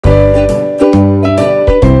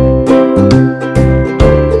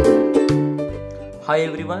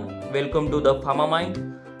welcome to the Pharma Mind,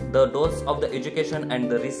 the dose of the education and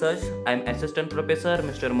the research. I am Assistant Professor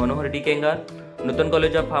Mr. Manohar D. Kengar, Nootan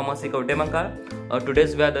College of Pharmacy, Kavathemahankal. Today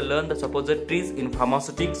we are to learn the suppositories in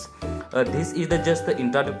Pharmaceutics. This is just the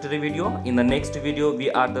introductory video. In the next video, we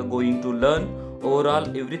are going to learn overall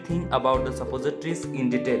everything about the suppositories in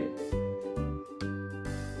detail.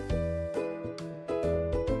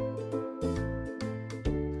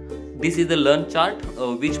 This is the learn chart,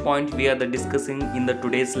 which point we are discussing in the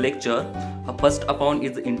today's lecture. First upon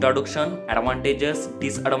is the introduction, advantages,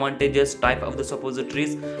 disadvantages, type of the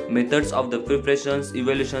suppositories, methods of the preparations,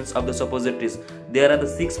 evaluations of the suppositories. There are the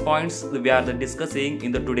 6 points we are discussing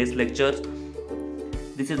in the today's lecture.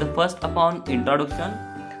 This is the first upon introduction.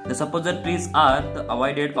 The suppositories are the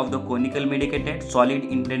avoided of the conical medicated solid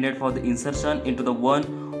intended for the insertion into the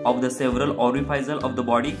one of the several orifices of the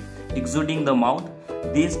body, exuding the mouth.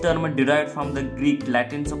 These terms derived from the Greek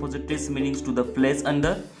Latin suppositories meanings to the flesh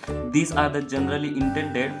under. These are the generally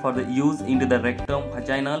intended for the use into the rectum,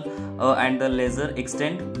 vaginal and the lesser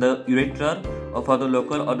extent the urethra for the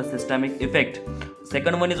local or the systemic effect.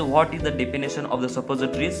 Second one is what is the definition of the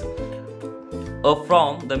suppositories?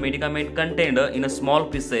 From the medicament contained in a small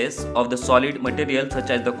pieces of the solid material such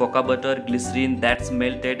as the cocoa butter, glycerin that's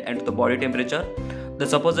melted at the body temperature. The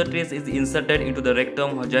suppositories is inserted into the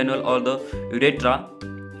rectum, vaginal or the urethra,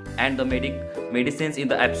 and the medicines in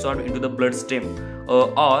the absorbed into the bloodstream.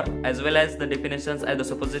 Or as well as the definitions as the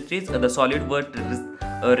suppositories, the solid word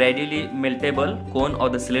readily meltable cone or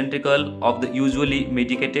the cylindrical of the usually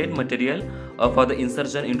medicated material for the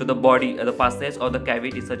insertion into the body, the passage or the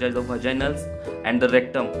cavity such as the vaginals and the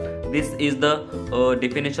rectum. This is the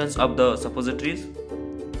definitions of the suppositories.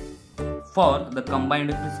 For the combined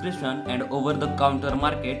prescription and over-the-counter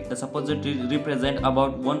market, the suppositories represent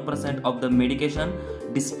about 1% of the medication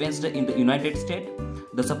dispensed in the United States.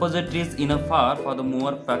 The suppositories in a far for the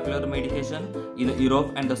more popular medication in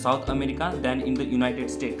Europe and the South America than in the United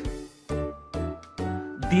States.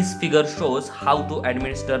 This figure shows how to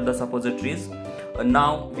administer the suppositories.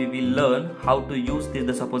 Now we will learn how to use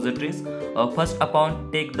the suppositories. First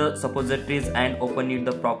upon, take the suppositories and open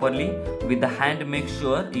it properly with the hand. Make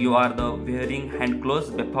sure you are wearing hand gloves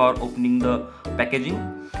before opening the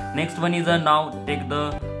packaging. Next one is now take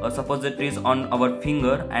the suppositories on our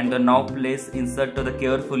finger and now place insert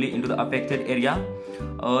carefully into the affected area.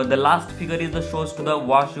 The last figure is shows to the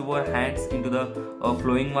wash your hands into the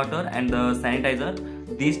flowing water and the sanitizer.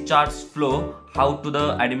 These charts flow how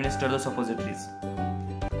to administer the suppositories.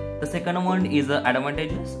 The second one is the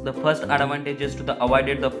advantages. The first advantage is to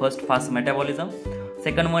avoided the first fast metabolism.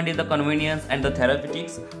 Second one is the convenience and the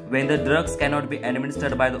therapeutics. When the drugs cannot be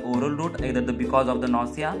administered by the oral route, either because of the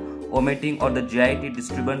nausea, vomiting or the GIT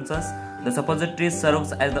disturbances, the suppositories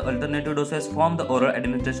serves as the alternative dosage from the oral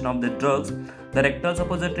administration of the drugs. The rectal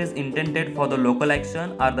suppositories intended for the local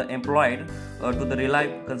action are employed to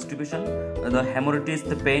relieve constipation, the hemorrhages,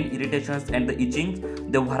 the pain, irritations and the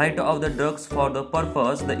itching. The variety of the drugs for the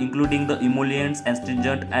purpose, including the emollients,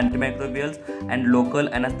 astringent, antimicrobials and local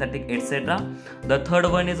anesthetic, etc. The third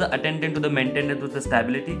one is attendant to the maintenance to the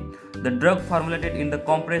stability. The drug formulated in the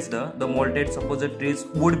compressed, the malted suppositories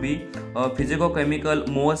would be physicochemical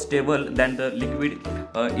more stable than the liquid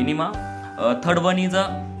enema. Third one is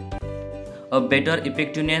a better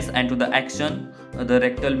effectiveness and to the action. The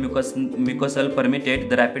rectal mucosal permitted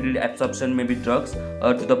the rapid absorption may be drugs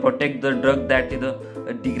to protect the drug that is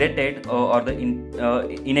degraded or the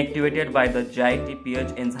inactivated by the GIT pH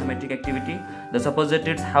enzymatic activity. The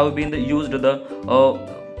suppositories have been used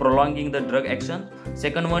prolonging the drug action.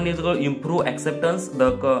 Second one is improve acceptance.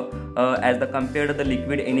 As compared to the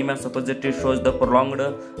liquid enema, suppository shows the prolonged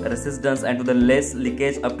resistance and to the less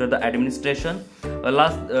leakage after the administration.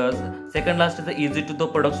 Second last is the easy to the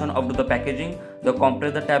production of the packaging. The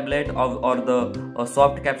compressed tablet or the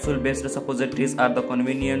soft capsule based suppositories are the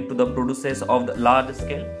convenient to the producers of the large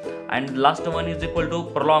scale. And last one is equal to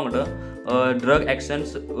prolonged drug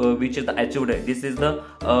actions which is achieved. This is the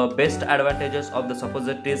best advantages of the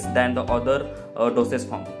suppositories than the other dosage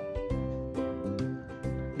form.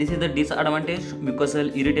 This is the disadvantage,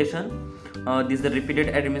 mucosal irritation. This is the repeated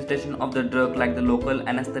administration of the drug like the local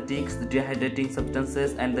anesthetics, the dehydrating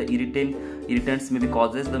substances and the irritants may be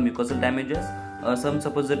causes the mucosal damages. Some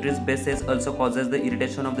suppositories bases also causes the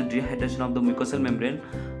irritation of the dehydration of the mucosal membrane.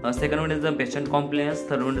 Second one is the patient compliance.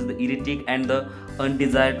 Third one is the irritic and the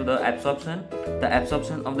undesired to the absorption. The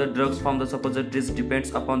absorption of the drugs from the suppositories depends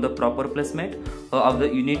upon the proper placement of the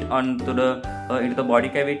unit into the body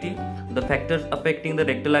cavity. The factors affecting the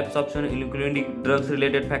rectal absorption including drugs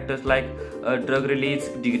related factors like drug release,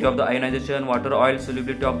 degree of the ionization, water oil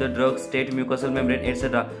solubility of the drug, state mucosal membrane,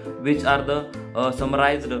 etc., which are the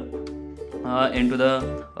summarized into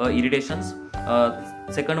the irritations.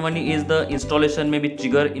 Second one is the installation may be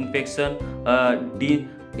trigger infection,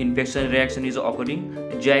 infection reaction is occurring.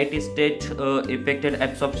 GIT state affected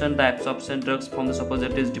absorption. The absorption drugs from the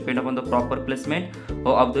suppositories depend upon the proper placement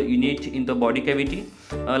of the unit in the body cavity.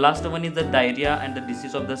 Last one is the diarrhea and the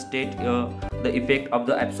disease of the state, the effect of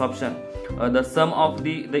the absorption. The sum of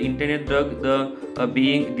the intended drug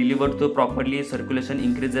being delivered to properly circulation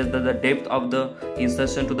increases, the depth of the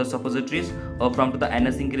insertion to the suppositories from to the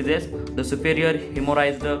anus increases. The superior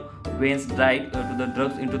hemorrhaged veins drive to the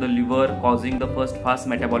drugs into the liver, causing the fast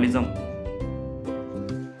metabolism.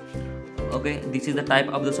 Okay, this is the type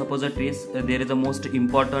of the suppositories. There is the most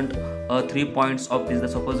important 3 points of this the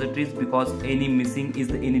suppositories, because any missing is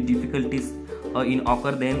any difficulties in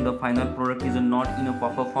occur, then the final product is not in a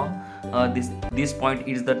proper form. This point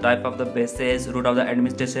is the type of the bases, route of the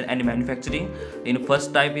administration and manufacturing. In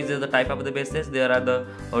first type is the type of the bases. There are the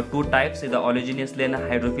two types, the oleagineously and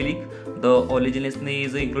hydrophilic. The oleagineously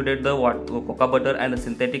is included the cocoa butter and the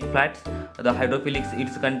synthetic fats. The hydrophilics,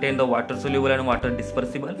 it contain the water soluble and water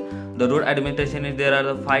dispersible. The route administration is there are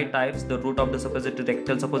the 5 types. The route of the suppository: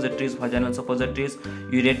 rectal suppositories, vaginal suppositories,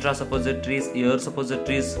 urethra suppositories, ear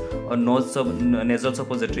suppositories, nasal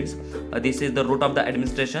suppositories. This is the route of the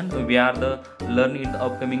administration. We are the learn in the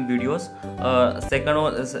upcoming videos.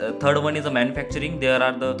 Third one is the manufacturing. There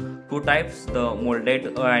are the 2 types, the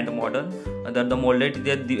molded and modern. The molded,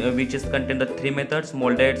 which is contain the 3 methods: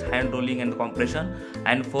 molded, hand rolling and compression.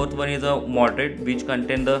 And fourth one is a moderate, which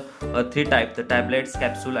contain the 3 types: the tablets,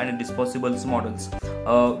 capsule and disposable models.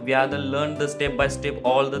 We are the learn the step by step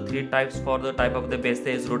all the 3 types for the type of the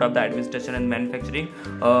bases, route of the administration and manufacturing.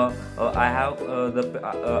 I have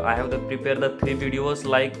prepared the 3 videos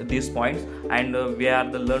like these points, and we are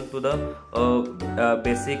the learn to the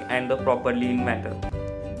basic and the properly in matter.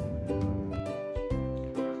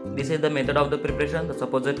 This is the method of the preparation. The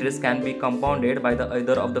suppositories can be compounded by the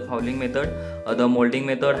either of the following method: the molding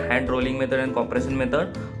method, hand rolling method and compression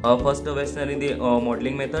method. First version is the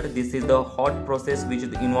molding method. This is the hot process which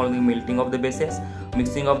is involving melting of the bases,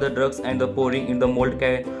 mixing of the drugs and the pouring in the mold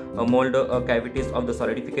cavities of the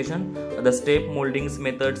solidification. The step moldings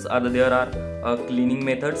methods are there are cleaning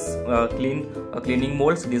methods, cleaning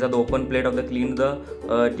molds. These are the open plate of the clean the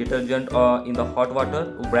detergent in the hot water,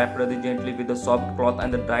 wrap rather gently with the soft cloth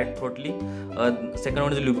and the dried thoroughly. Second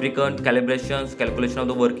one is lubricant, calibrations, calculation of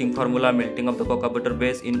the working formula, melting of the cocoa butter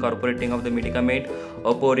base, incorporating of the medicament,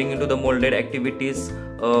 pouring into the molded activities,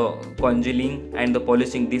 congealing and the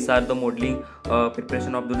polishing. These are the modeling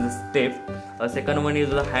preparation of the step. Second one is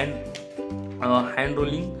the hand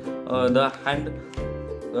rolling.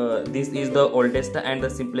 This is the oldest and the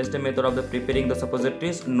simplest method of the preparing the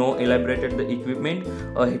suppositories. No elaborated the equipment,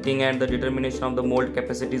 heating and the determination of the mold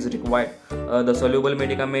capacity is required. The soluble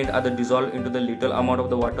medicament are dissolved into the little amount of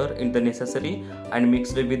the water in the necessary and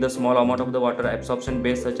mixed with the small amount of the water absorption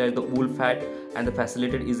base such as the wool fat, and the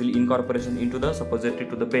facilitated easily incorporation into the suppository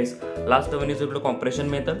to the base. Last one is the compression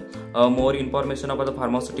method. More information about the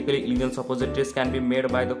pharmaceutically illegal suppositories can be made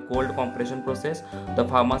by the cold compression process. The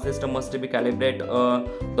pharmacist must be calibrate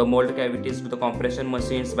the mold cavities to the compression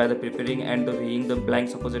machines by the preparing and the weighing the blank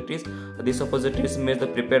suppositories. These suppositories may be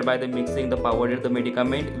prepared by the mixing the powdered the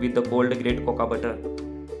medicament with the cold grade cocoa butter.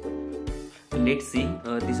 Let's see,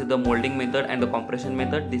 this is the molding method and the compression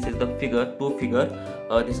method. This is the figure.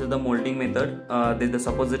 This is the molding method. The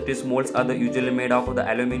suppositories molds are usually made of the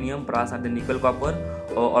aluminium, brass and the nickel, copper,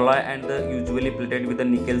 alloy, and usually plated with the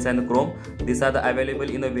nickels and the chrome. These are available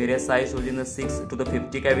in the various size within the 6 to the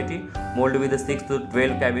 50 cavity, mold with the 6 to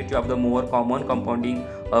 12 cavity of the more common compounding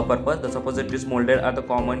purpose. The suppositories molded are the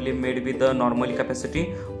commonly made with the normal capacity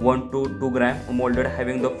 1 to 2 gram. Molded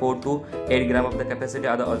having the 4 to 8 gram of the capacity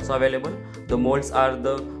are also available. The molds are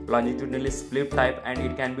the longitudinally split type and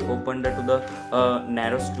it can be opened to the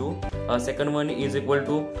narrow screw. Second one is equal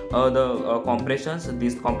to the compressions.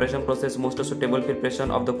 This compression process most suitable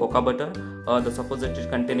preparation of the cocoa butter. The suppository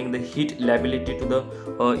containing the heat liability to the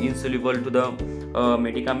insoluble to the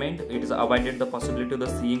medicament. It is avoided the possibility of the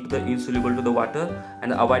seeing to the insoluble to the water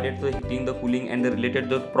and avoided the heating, the cooling and the related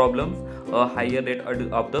the problems. Higher rate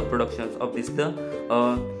of the productions of this the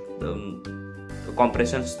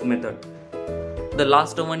compression method. The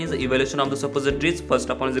last one is the evaluation of the suppositories. First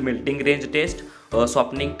upon is the melting range test,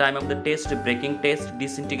 softening time of the test, breaking test,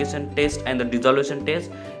 disintegration test and the dissolution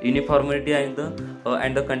test, uniformity and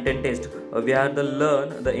the content test. We are the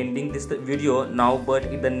learn the ending this video now, but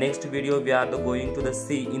in the next video we are going to the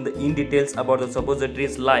see in details about the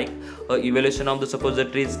suppositories, like evaluation of the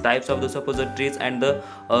suppositories, types of the suppositories and the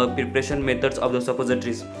preparation methods of the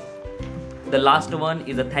suppositories. The last one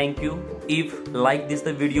is a thank you. If like this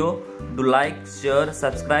the video, Do like, share,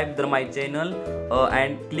 subscribe to my channel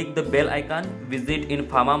and click the bell icon. Visit in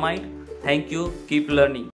Pharma Mind. Thank you. Keep learning.